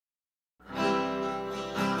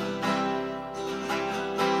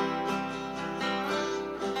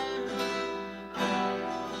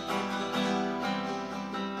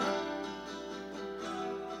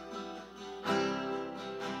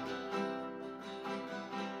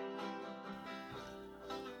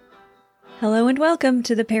Hello and welcome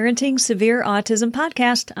to the Parenting Severe Autism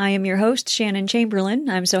podcast. I am your host, Shannon Chamberlain.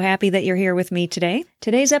 I'm so happy that you're here with me today.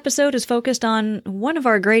 Today's episode is focused on one of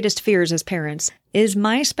our greatest fears as parents. Is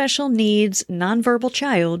my special needs nonverbal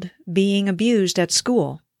child being abused at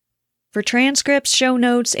school? For transcripts, show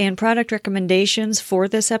notes, and product recommendations for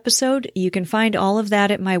this episode, you can find all of that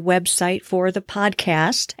at my website for the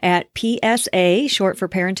podcast at PSA, short for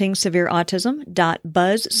Parenting Severe Autism,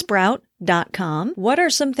 .buzzsprout.com. What are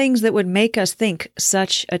some things that would make us think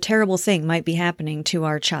such a terrible thing might be happening to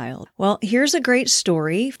our child? Well, here's a great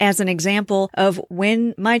story as an example of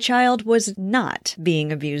when my child was not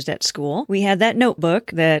being abused at school. We had that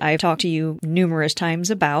notebook that I've talked to you numerous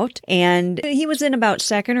times about, and he was in about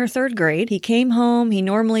second or third grade. He came home. He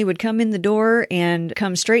normally would come in the door and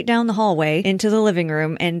come straight down the hallway into the living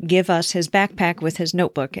room and give us his backpack with his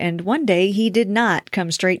notebook. And one day he did not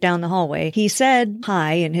come straight down the hallway. He said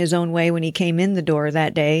hi in his own way when he came in the door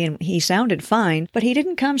that day, and he sounded fine, but he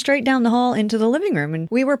didn't come straight down the hall into the living room. And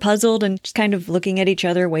we were puzzled and just kind of looking at each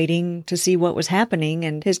other, waiting to see what was happening.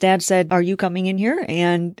 And his dad said, "Are you coming in here?"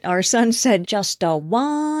 And our son said, "Just a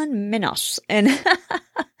 1 minute." And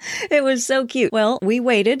it was so cute. Well, we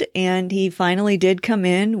waited, and he finally did come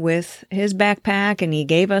in with his backpack, and he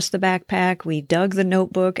gave us the backpack. We dug the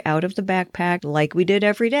notebook out of the backpack like we did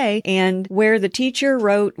every day. And where the teacher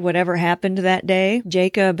wrote whatever happened that day,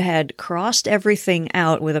 Jacob had crossed everything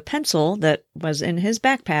out with a pencil that was in his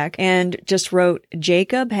backpack and just wrote,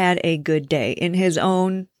 "Jacob had a good day," in his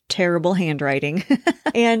own terrible handwriting.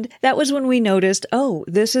 And that was when we noticed, oh,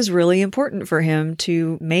 this is really important for him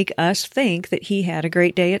to make us think that he had a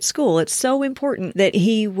great day at school. It's so important that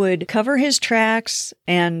he would cover his tracks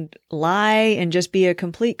and lie and just be a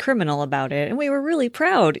complete criminal about it. And we were really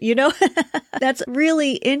proud, That's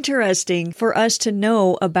really interesting for us to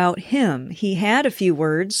know about him. He had a few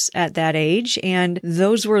words at that age, and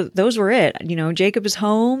those were it. Jacob is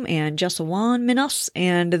home and just 1 minute,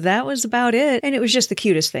 and that was about it. And it was just the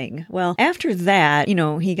cutest thing. Well, after that,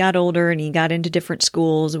 he got older and he got into different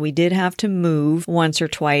schools. We did have to move once or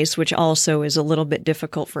twice, which also is a little bit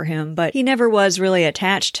difficult for him, but he never was really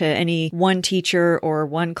attached to any one teacher or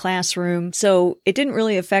one classroom. So it didn't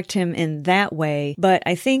really affect him in that way. But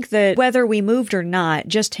I think that whether we moved or not,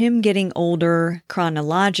 just him getting older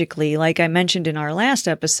chronologically, like I mentioned in our last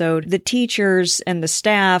episode, the teachers and the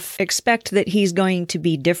staff expect that he's going to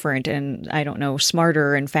be different and,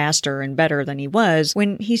 smarter and faster and better than he was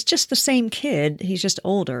when he's just the same kid. He's just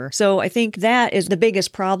older. So I think that is the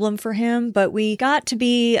biggest problem for him. But we got to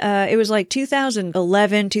be, it was like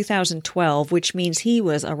 2011, 2012, which means he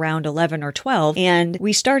was around 11 or 12. And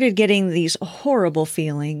we started getting these horrible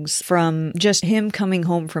feelings from just him coming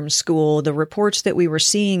home from school, the reports that we were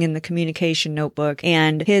seeing in the communication notebook,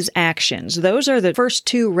 and his actions. Those are the first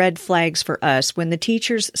two red flags for us. When the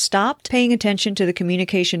teachers stopped paying attention to the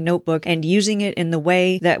communication notebook and using it in the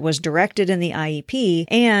way that was directed in the IEP,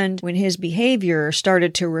 and when his behavior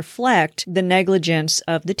started to reflect the negligence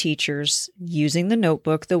of the teachers using the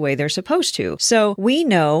notebook the way they're supposed to. So we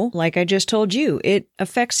know, like I just told you, it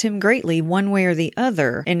affects him greatly one way or the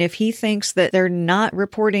other. And if he thinks that they're not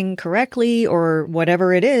reporting correctly or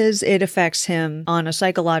whatever it is, it affects him on a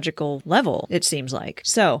psychological level, it seems like.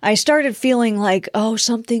 So I started feeling like, oh,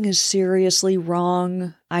 something is seriously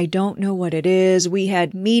wrong. I don't know what it is. We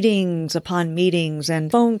had meetings upon meetings and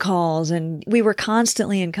phone calls, and we were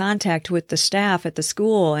constantly in contact with the staff at the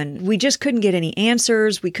school, and we just couldn't get any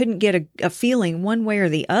answers. We couldn't get a feeling one way or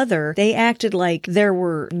the other. They acted like there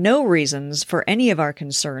were no reasons for any of our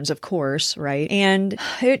concerns, of course, right? And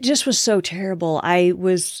it just was so terrible. I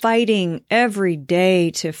was fighting every day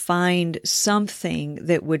to find something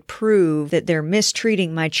that would prove that they're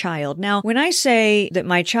mistreating my child. Now, when I say that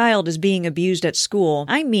my child is being abused at school,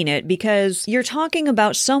 I mean it, because you're talking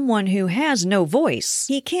about someone who has no voice.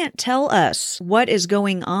 He can't tell us what is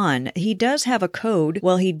going on. He does have a code.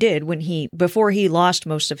 Well, he did before he lost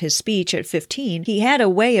most of his speech at 15. He had a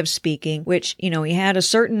way of speaking, which, he had a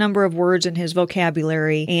certain number of words in his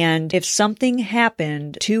vocabulary. And if something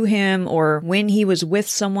happened to him or when he was with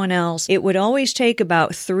someone else, it would always take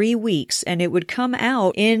about 3 weeks, and it would come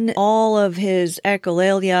out in all of his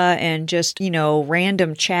echolalia and just,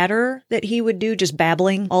 random chatter that he would do, just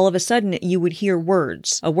babbling. All of a sudden, you would hear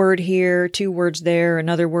words. A word here, 2 words there,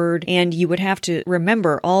 another word, and you would have to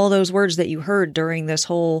remember all those words that you heard during this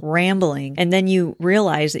whole rambling. And then you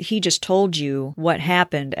realize that he just told you what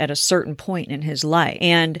happened at a certain point in his life.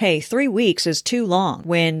 And hey, 3 weeks is too long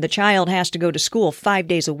when the child has to go to school 5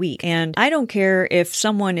 days a week. And I don't care if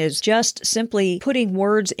someone is just simply putting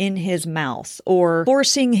words in his mouth or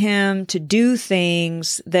forcing him to do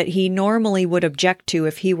things that he normally would object to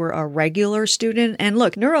if he were a regular student. And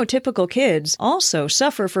look, neurotypical kids also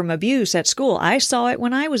suffer from abuse at school. I saw it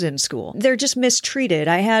when I was in school. They're just mistreated.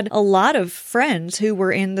 I had a lot of friends who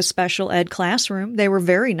were in the special ed classroom. They were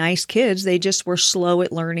very nice kids. They just were slow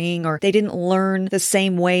at learning, or they didn't learn the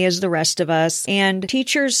same way as the rest of us. And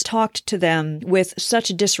teachers talked to them with such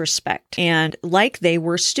disrespect and like they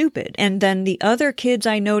were stupid. And then the other kids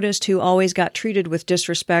I noticed who always got treated with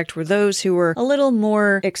disrespect were those who were a little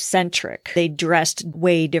more eccentric. They dressed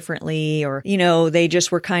way differently, or, they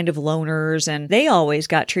just were kind of loners, and they always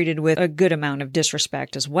got treated with a good amount of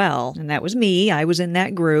disrespect as well. And that was me. I was in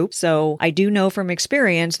that group. So I do know from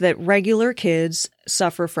experience that regular kids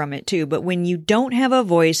suffer from it too. But when you don't have a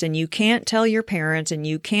voice and you can't tell your parents and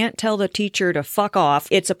you can't tell the teacher to fuck off,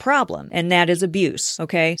 it's a problem. And that is abuse.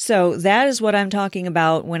 Okay. So that is what I'm talking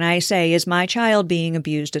about when I say, is my child being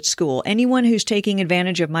abused at school? Anyone who's taking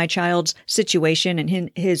advantage of my child's situation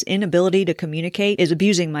and his inability to communicate is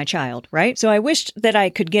abusing my child, right? So I wished that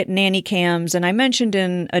I could get nanny cams. And I mentioned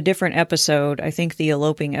in a different episode, I think the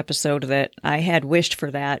eloping episode, that I had wished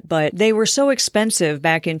for that, but they were so expensive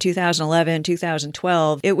back in 2011, 2012.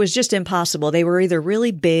 It was just impossible. They were either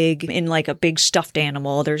really big, in like a big stuffed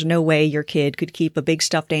animal. There's no way your kid could keep a big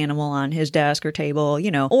stuffed animal on his desk or table,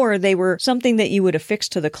 or they were something that you would affix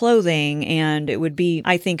to the clothing, and it would be,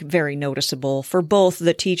 I think, very noticeable for both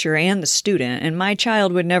the teacher and the student. And my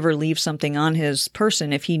child would never leave something on his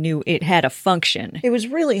person if he knew it had a function. It was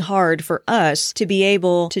really hard for us to be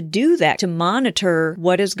able to do that, to monitor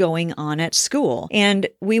what is going on at school. And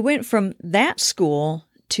we went from that school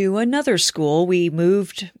to another school. We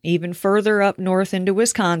moved even further up north into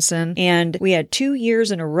Wisconsin, and we had 2 years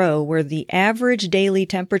in a row where the average daily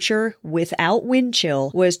temperature without wind chill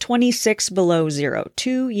was 26 below zero.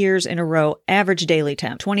 2 years in a row, average daily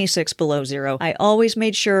temp, 26 below zero. I always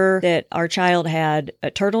made sure that our child had a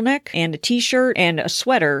turtleneck and a t-shirt and a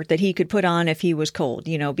sweater that he could put on if he was cold,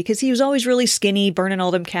 because he was always really skinny, burning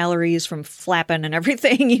all them calories from flapping and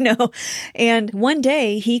everything, And one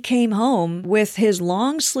day he came home with his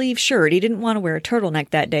long sleeve shirt. He didn't want to wear a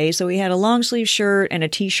turtleneck that day, so he had a long sleeve shirt and a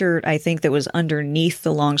t-shirt, I think, that was underneath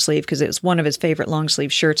the long sleeve because it was one of his favorite long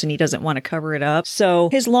sleeve shirts and he doesn't want to cover it up. So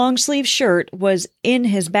his long sleeve shirt was in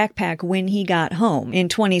his backpack when he got home in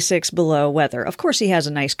 26 below weather. Of course, he has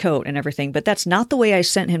a nice coat and everything, but that's not the way I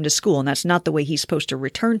sent him to school, and that's not the way he's supposed to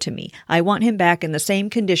return to me. I want him back in the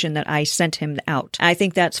same condition that I sent him out. I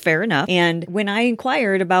think that's fair enough. And when I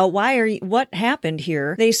inquired about what happened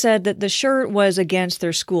here, they said that the shirt was against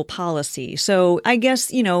their school policy. So I guess,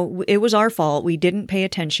 it was our fault. We didn't pay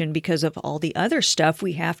attention because of all the other stuff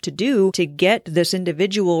we have to do to get this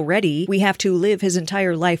individual ready. We have to live his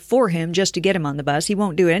entire life for him just to get him on the bus. He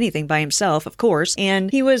won't do anything by himself, of course.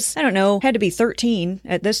 And he was, had to be 13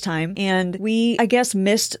 at this time. And we, I guess,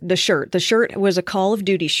 missed the shirt. The shirt was a Call of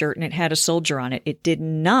Duty shirt and it had a soldier on it. It did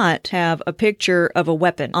not have a picture of a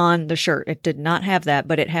weapon on the shirt. It did not have that,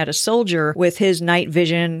 but it had a soldier with his night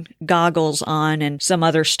vision goggles on and some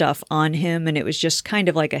other stuff on him, and it was just kind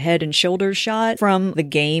of like a head and shoulders shot from the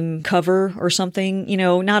game cover or something,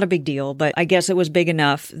 not a big deal, but I guess it was big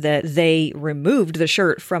enough that they removed the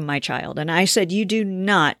shirt from my child. And I said, you do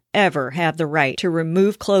not ever have the right to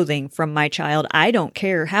remove clothing from my child. I don't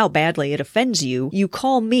care how badly it offends you. You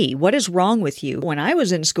call me. What is wrong with you? When I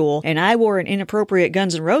was in school and I wore an inappropriate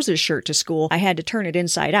Guns N' Roses shirt to school, I had to turn it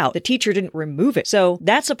inside out. The teacher didn't remove it. So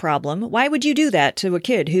that's a problem. Why would you do that to a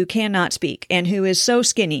kid who cannot speak and who is so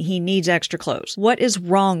skinny he needs extra clothes? What is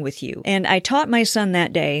wrong with you? And I taught my son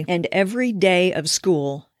that day, and every day of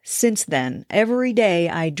school since then, every day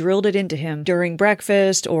I drilled it into him during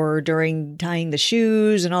breakfast or during tying the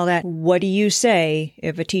shoes and all that. What do you say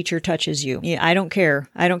if a teacher touches you? Yeah, I don't care.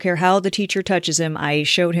 I don't care how the teacher touches him. I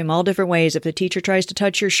showed him all different ways. If the teacher tries to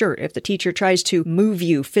touch your shirt, if the teacher tries to move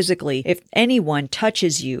you physically, if anyone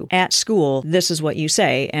touches you at school, this is what you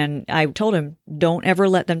say. And I told him, don't ever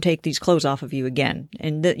let them take these clothes off of you again.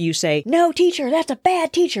 And that you say, no, teacher, that's a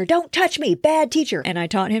bad teacher. Don't touch me. Bad teacher. And I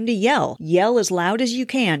taught him to yell. Yell as loud as you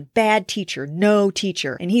can. Bad teacher, no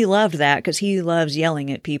teacher. And he loved that because he loves yelling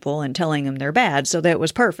at people and telling them they're bad. So that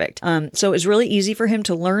was perfect. So it was really easy for him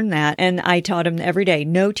to learn that. And I taught him every day,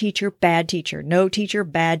 no teacher, bad teacher, no teacher,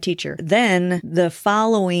 bad teacher. Then the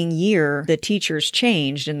following year, the teachers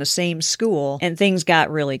changed in the same school and things got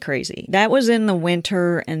really crazy. That was in the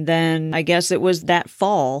winter. And then I guess it was that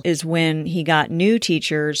fall is when he got new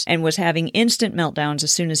teachers and was having instant meltdowns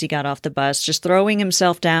as soon as he got off the bus, just throwing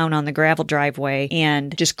himself down on the gravel driveway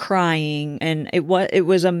and just crying. And it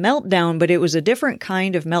was a meltdown, but it was a different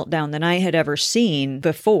kind of meltdown than I had ever seen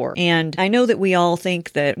before. And I know that we all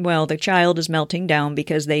think that, well, the child is melting down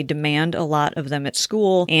because they demand a lot of them at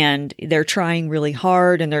school and they're trying really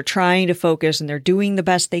hard and they're trying to focus and they're doing the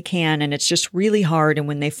best they can. And it's just really hard. And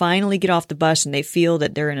when they finally get off the bus and they feel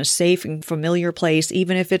that they're in a safe and familiar place,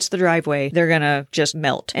 even if it's the driveway, they're going to just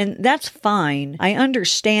melt. And that's fine. I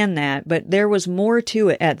understand that, but there was more to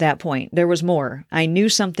it at that point. There was more. I knew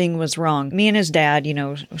something was wrong. Me and his dad,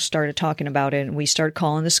 started talking about it, and we started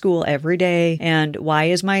calling the school every day. And why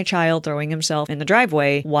is my child throwing himself in the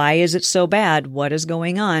driveway? Why is it so bad? What is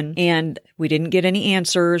going on? And we didn't get any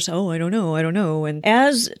answers. Oh, I don't know. And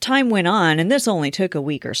as time went on, and this only took a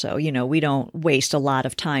week or so, we don't waste a lot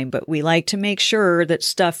of time, but we like to make sure that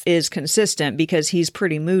stuff is consistent because he's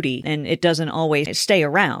pretty moody and it doesn't always stay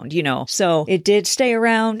around, So it did stay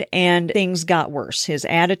around and things got worse. His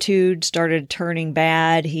attitude started turning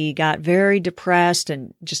bad. He got very depressed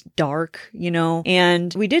and just dark,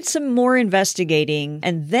 and we did some more investigating.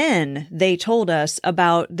 And then they told us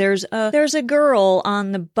about there's a girl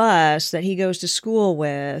on the bus that he goes to school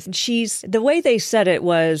with. And the way they said it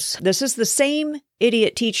was, this is the same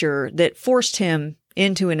idiot teacher that forced him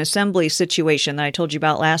into an assembly situation that I told you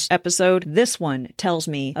about last episode. This one tells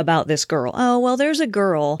me about this girl. Oh, well, there's a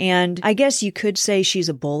girl, and I guess you could say she's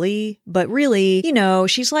a bully, but really,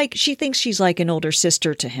 she thinks she's like an older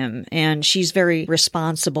sister to him, and she's very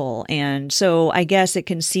responsible, and so I guess it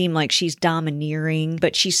can seem like she's domineering,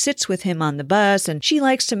 but she sits with him on the bus, and she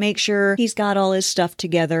likes to make sure he's got all his stuff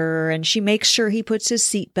together, and she makes sure he puts his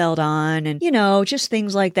seatbelt on, and, just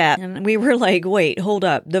things like that. And we were like, wait, hold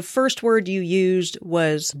up. The first word you used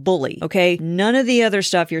was bully. Okay. None of the other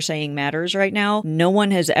stuff you're saying matters right now. No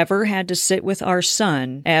one has ever had to sit with our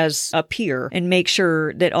son as a peer and make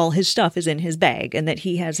sure that all his stuff is in his bag and that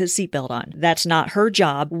he has his seatbelt on. That's not her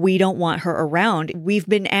job. We don't want her around. We've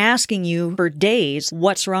been asking you for days,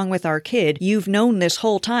 what's wrong with our kid? You've known this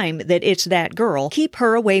whole time that it's that girl. Keep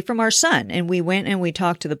her away from our son. And we went and we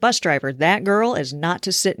talked to the bus driver. That girl is not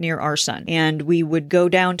to sit near our son. And we would go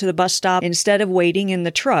down to the bus stop. Instead of waiting in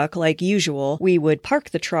the truck like usual, we would park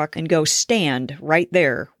the truck and go stand right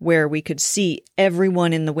there where we could see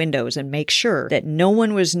everyone in the windows and make sure that no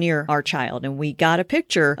one was near our child. And we got a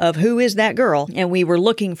picture of who is that girl, and we were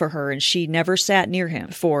looking for her, and she never sat near him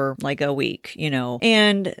for like a week,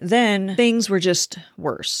 And then things were just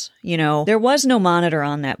worse, There was no monitor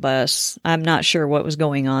on that bus. I'm not sure what was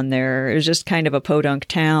going on there. It was just kind of a podunk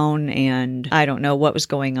town, and I don't know what was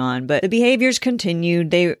going on, but the behaviors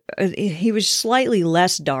continued. He was slightly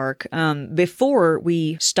less dark. Before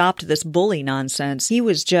we stopped this bully nonsense, he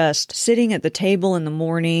was just sitting at the table in the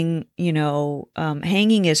morning,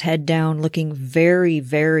 hanging his head down, looking very,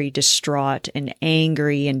 very distraught and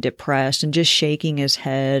angry and depressed and just shaking his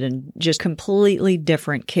head, and just completely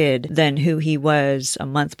different kid than who he was a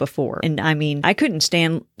month before. And I mean, I couldn't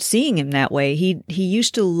stand seeing him that way. He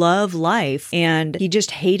used to love life and he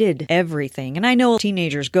just hated everything. And I know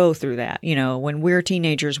teenagers go through that. When we're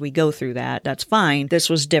teenagers, we go through that. That's fine. This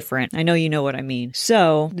was different. I know you know what I mean.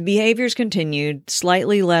 So the behaviors continued,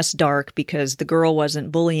 slightly less dark because the girl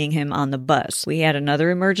wasn't bullying him on the bus. We had another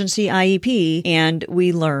emergency IEP, and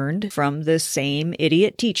we learned from the same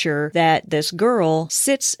idiot teacher that this girl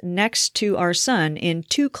sits next to our son in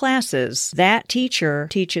 2 classes. That teacher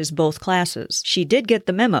teaches both classes. She did get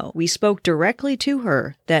the memo. We spoke directly to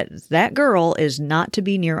her that girl is not to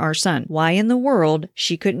be near our son. Why in the world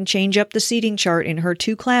she couldn't change up the seating chart in her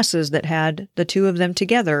 2 classes that had the 2 of them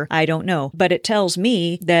together, I don't know. But it tells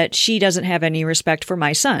me that she doesn't have any respect for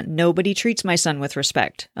my son. Nobody treats my son with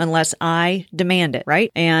respect unless I demand it,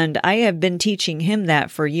 right? And I have been teaching him that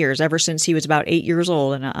for years, ever since he was about 8 years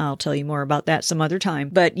old. And I'll tell you more about that some other time.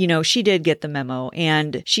 But, she did get the memo,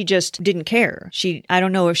 and she just didn't care. I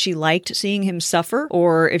don't know if she liked seeing him suffer,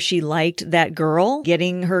 or if she liked that girl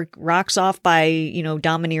getting her rocks off by,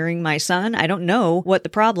 domineering my son. I don't know what the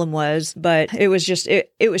problem was, but it was just,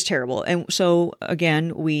 it was terrible. And so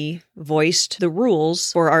again, we voiced the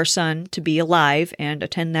rules for our son to be alive and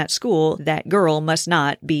attend that school. That girl must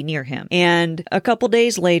not be near him. And a couple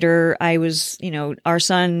days later, our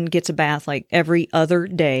son gets a bath like every other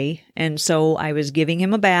day. And so I was giving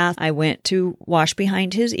him a bath. I went to wash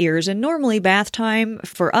behind his ears. And normally bath time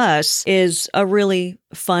for us is a really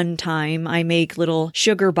fun time. I make little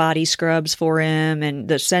sugar body scrubs for him, and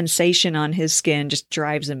the sensation on his skin just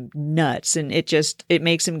drives him nuts, and it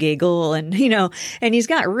makes him giggle. And, and he's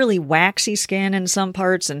got really waxy skin in some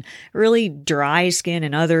parts and really dry skin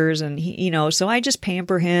in others. And so I just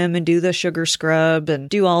pamper him and do the sugar scrub and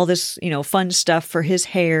do all this, fun stuff for his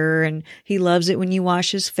hair. And he loves it when you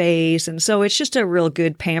wash his face. And so it's just a real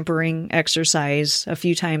good pampering exercise a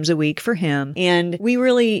few times a week for him. And we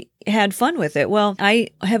really had fun with it. Well, I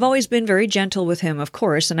have always been very gentle with him, of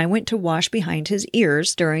course, and I went to wash behind his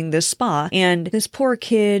ears during this spa, and this poor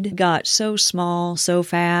kid got so small so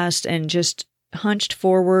fast and just hunched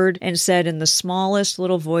forward and said in the smallest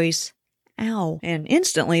little voice, "Ow." And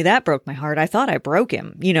instantly that broke my heart. I thought I broke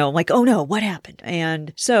him, like, oh no, what happened?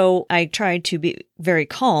 And so I tried to be very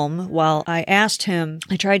calm while I asked him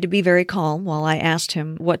what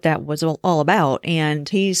that was all about. And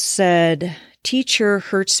he said, "Teacher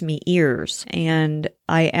hurts me ears." And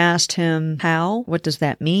I asked him, "How? What does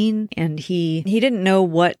that mean?" And he didn't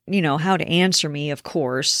know how to answer me, of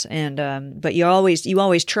course. And, but you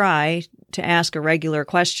always try to ask a regular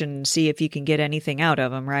question and see if you can get anything out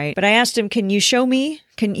of him, right? But I asked him, "Can you show me?"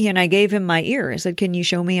 And I gave him my ear. I said, "Can you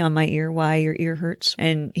show me on my ear why your ear hurts?"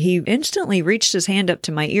 And he instantly reached his hand up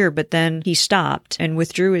to my ear, but then he stopped and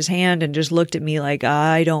withdrew his hand and just looked at me like,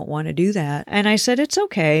 "I don't want to do that." And I said, "It's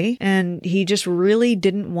okay." And he just really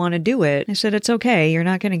didn't want to do it. I said, "It's okay. You're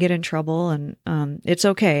not going to get in trouble. And it's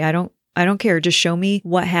okay. I don't care. Just show me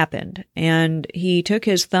what happened." And he took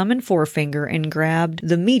his thumb and forefinger and grabbed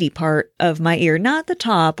the meaty part of my ear, not the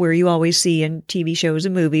top where you always see in TV shows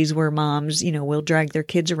and movies where moms, will drag their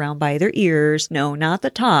kids around by their ears. No, not the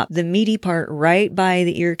top, the meaty part right by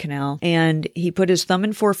the ear canal. And he put his thumb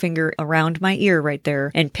and forefinger around my ear right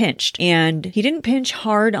there and pinched. And he didn't pinch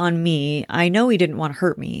hard on me. I know he didn't want to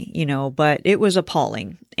hurt me, but it was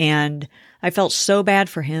appalling. And I felt so bad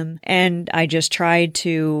for him. And I just tried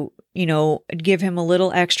to give him a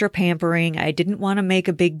little extra pampering. I didn't want to make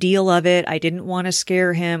a big deal of it. I didn't want to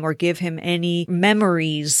scare him or give him any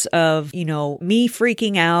memories of, me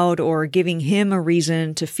freaking out or giving him a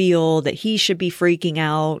reason to feel that he should be freaking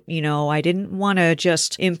out. I didn't want to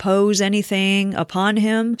just impose anything upon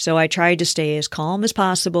him. So I tried to stay as calm as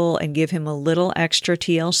possible and give him a little extra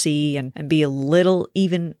TLC and be a little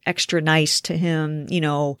even extra nice to him,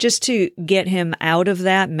 just to get him out of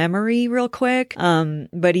that memory real quick.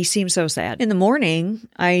 But he seemed so sad. In the morning,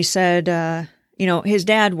 I said, his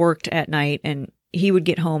dad worked at night and he would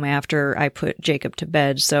get home after I put Jacob to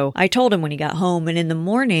bed. So I told him when he got home, and in the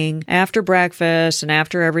morning after breakfast and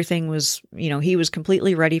after everything was, he was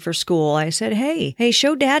completely ready for school, I said, hey,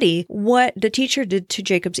 show Daddy what the teacher did to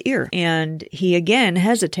Jacob's ear. And he again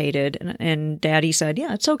hesitated, and Daddy said,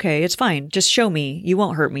 "Yeah, it's okay. It's fine. Just show me. You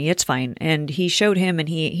won't hurt me. It's fine." And he showed him, and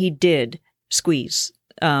he did squeeze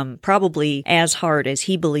probably as hard as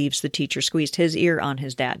he believes the teacher squeezed his ear on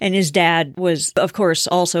his dad. And his dad was, of course,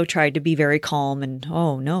 also tried to be very calm and,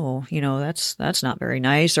 "Oh no, that's not very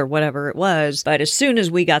nice," or whatever it was. But as soon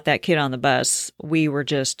as we got that kid on the bus, we were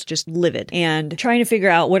just livid and trying to figure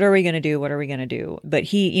out, what are we going to do? What are we going to do? But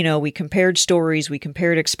we compared stories, we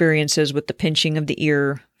compared experiences with the pinching of the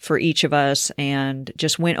ear for each of us, and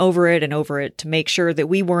just went over it to make sure that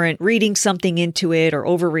we weren't reading something into it or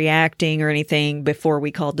overreacting or anything before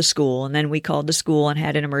we called the school. And then we called the school and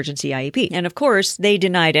had an emergency IEP. And of course, they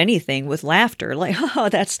denied anything with laughter, like, "Oh,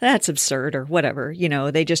 that's absurd," or whatever.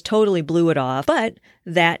 They just totally blew it off. But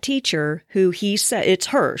that teacher, who he said, it's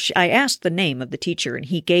her. I asked the name of the teacher and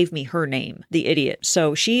he gave me her name, the idiot.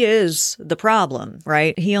 So she is the problem,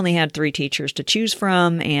 right? He only had 3 teachers to choose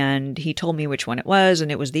from, and he told me which one it was,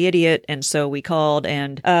 and it was the idiot. And so we called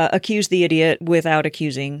and accused the idiot without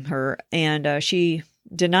accusing her. And she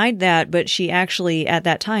denied that, but she actually at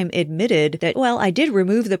that time admitted that, "Well, I did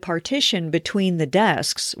remove the partition between the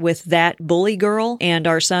desks with that bully girl and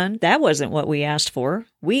our son. That wasn't what we asked for.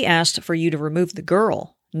 We asked for you to remove the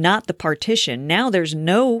girl, not the partition. Now there's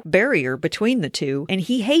no barrier between the two, and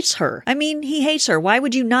he hates her. I mean, he hates her. Why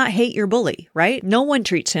would you not hate your bully, right? No one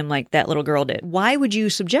treats him like that little girl did. Why would you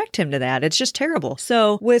subject him to that? It's just terrible."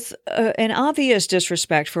 So with an obvious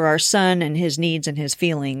disrespect for our son and his needs and his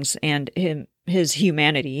feelings and his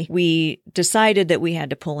humanity, we decided that we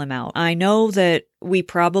had to pull him out. I know that we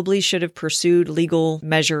probably should have pursued legal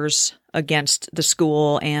measures against the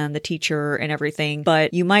school and the teacher and everything,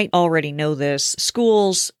 but you might already know this.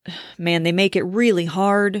 Schools, man, they make it really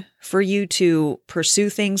hard for you to pursue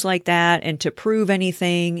things like that and to prove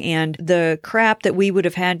anything. And the crap that we would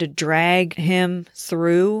have had to drag him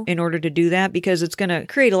through in order to do that, because it's going to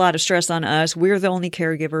create a lot of stress on us. We're the only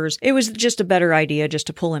caregivers. It was just a better idea just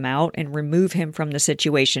to pull him out and remove him him from the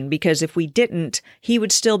situation, because if we didn't, he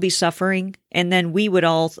would still be suffering. And then we would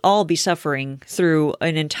all be suffering through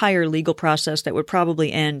an entire legal process that would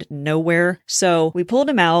probably end nowhere. So we pulled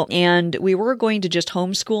him out, and we were going to just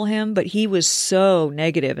homeschool him, but he was so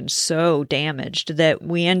negative and so damaged that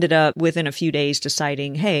we ended up within a few days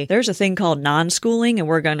deciding, hey, there's a thing called non-schooling, and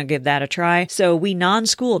we're going to give that a try. So we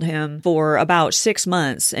non-schooled him for about 6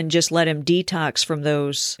 months and just let him detox from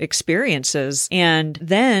those experiences. And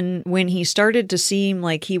then when he started to seem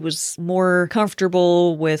like he was more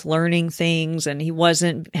comfortable with learning things, and he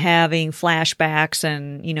wasn't having flashbacks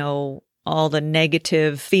and, all the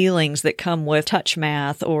negative feelings that come with touch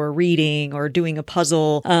math or reading or doing a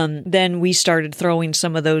puzzle, then we started throwing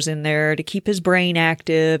some of those in there to keep his brain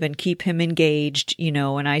active and keep him engaged,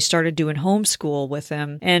 and I started doing homeschool with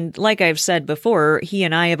him. And like I've said before, he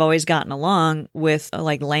and I have always gotten along with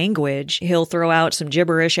like language. He'll throw out some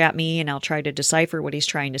gibberish at me, and I'll try to decipher what he's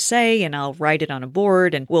trying to say, and I'll write it on a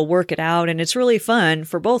board, and we'll work it out. And it's really fun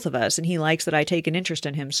for both of us, and he likes that I take an interest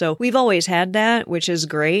in him. So we've always had that, which is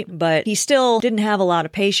great, but he still didn't have a lot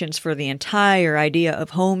of patience for the entire idea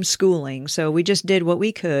of homeschooling, so we just did what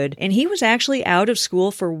we could. And he was actually out of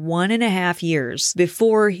school for 1.5 years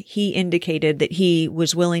before he indicated that he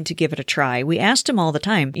was willing to give it a try. We asked him all the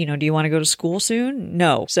time, do you want to go to school soon?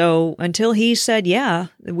 No. So until he said yeah,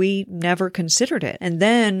 we never considered it. And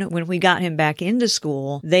then when we got him back into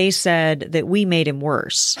school, they said that we made him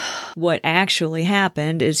worse. What actually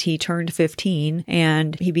happened is he turned 15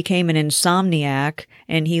 and he became an insomniac,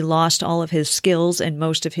 and he lost all of his skills and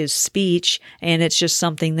most of his speech, and it's just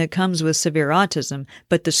something that comes with severe autism.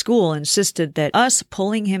 But the school insisted that us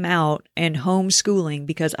pulling him out and homeschooling,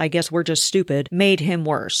 because I guess we're just stupid, made him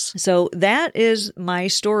worse. So that is my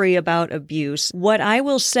story about abuse. What I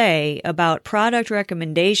will say about product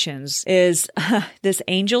recommendations is this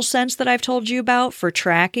angel sense that I've told you about for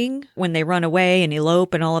tracking when they run away and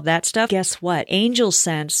elope and all of that stuff. Guess what? Angel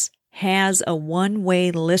sense has a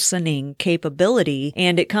one-way listening capability,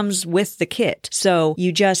 and it comes with the kit. So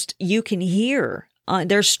you can hear.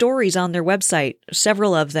 There's stories on their website,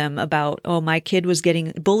 several of them, about, my kid was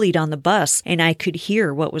getting bullied on the bus, and I could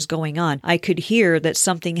hear what was going on. I could hear that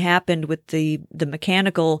something happened with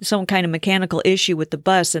some kind of mechanical issue with the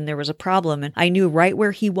bus, and there was a problem, and I knew right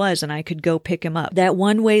where he was, and I could go pick him up. That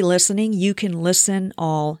one-way listening, you can listen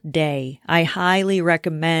all day. I highly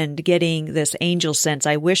recommend getting this angel sense.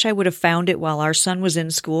 I wish I would have found it while our son was in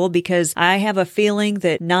school, because I have a feeling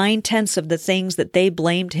that 9/10 of the things that they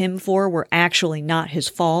blamed him for were actually not his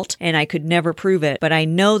fault, and I could never prove it. But I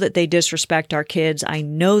know that they disrespect our kids. I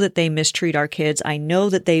know that they mistreat our kids. I know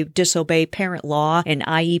that they disobey parent law and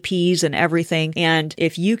IEPs and everything. And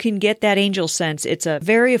if you can get that angel sense, it's a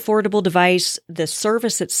very affordable device. The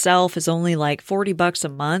service itself is only like $40 a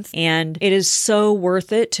month, and it is so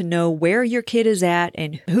worth it to know where your kid is at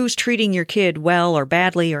and who's treating your kid well or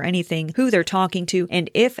badly or anything, who they're talking to.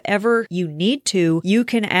 And if ever you need to, you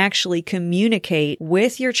can actually communicate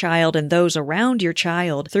with your child and those around your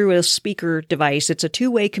child through a speaker device. It's a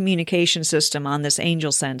two-way communication system on this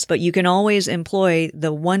angel sense, but you can always employ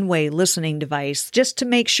the one-way listening device just to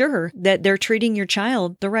make sure that they're treating your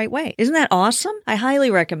child the right way. Isn't that awesome? I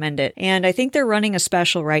highly recommend it. And I think they're running a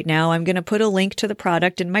special right now. I'm going to put a link to the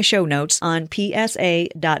product in my show notes on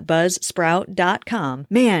psa.buzzsprout.com.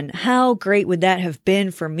 Man, how great would that have been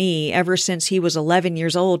for me ever since he was 11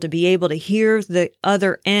 years old to be able to hear the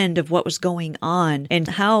other end of what was going on and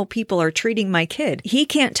how people are treating my kid. He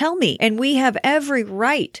can't tell me. And we have every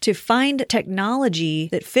right to find technology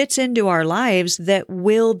that fits into our lives that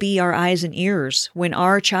will be our eyes and ears when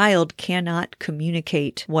our child cannot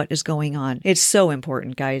communicate what is going on. It's so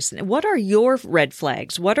important, guys. What are your red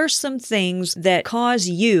flags? What are some things that cause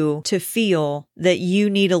you to feel that you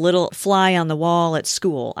need a little fly on the wall at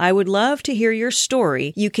school? I would love to hear your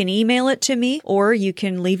story. You can email it to me, or you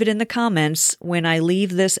can leave it in the comments when I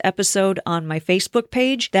leave this episode on my Facebook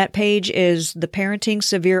page. That page is the Parenting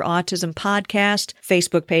Severe Autism Podcast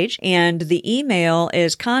Facebook page, and the email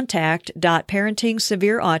is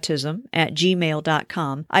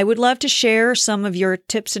contact.parentingsevereautism@gmail.com. I would love to share some of your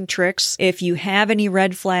tips and tricks. If you have any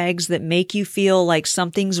red flags that make you feel like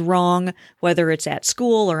something's wrong, whether it's at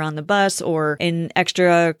school or on the bus or in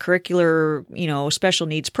extracurricular, special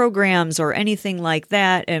needs programs or anything like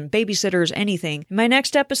that, and babysitters, anything. In my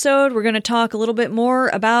next episode, we're going to talk a little bit more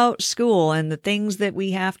about school and the things that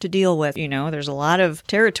we have to deal with. There's a lot of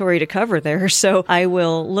territory to cover there, so I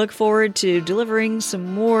will look forward to delivering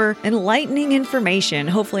some more enlightening information.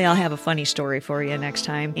 Hopefully I'll have a funny story for you next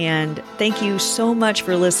time. And thank you so much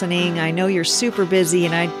for listening. I know you're super busy,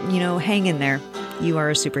 and hang in there. You are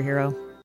a superhero.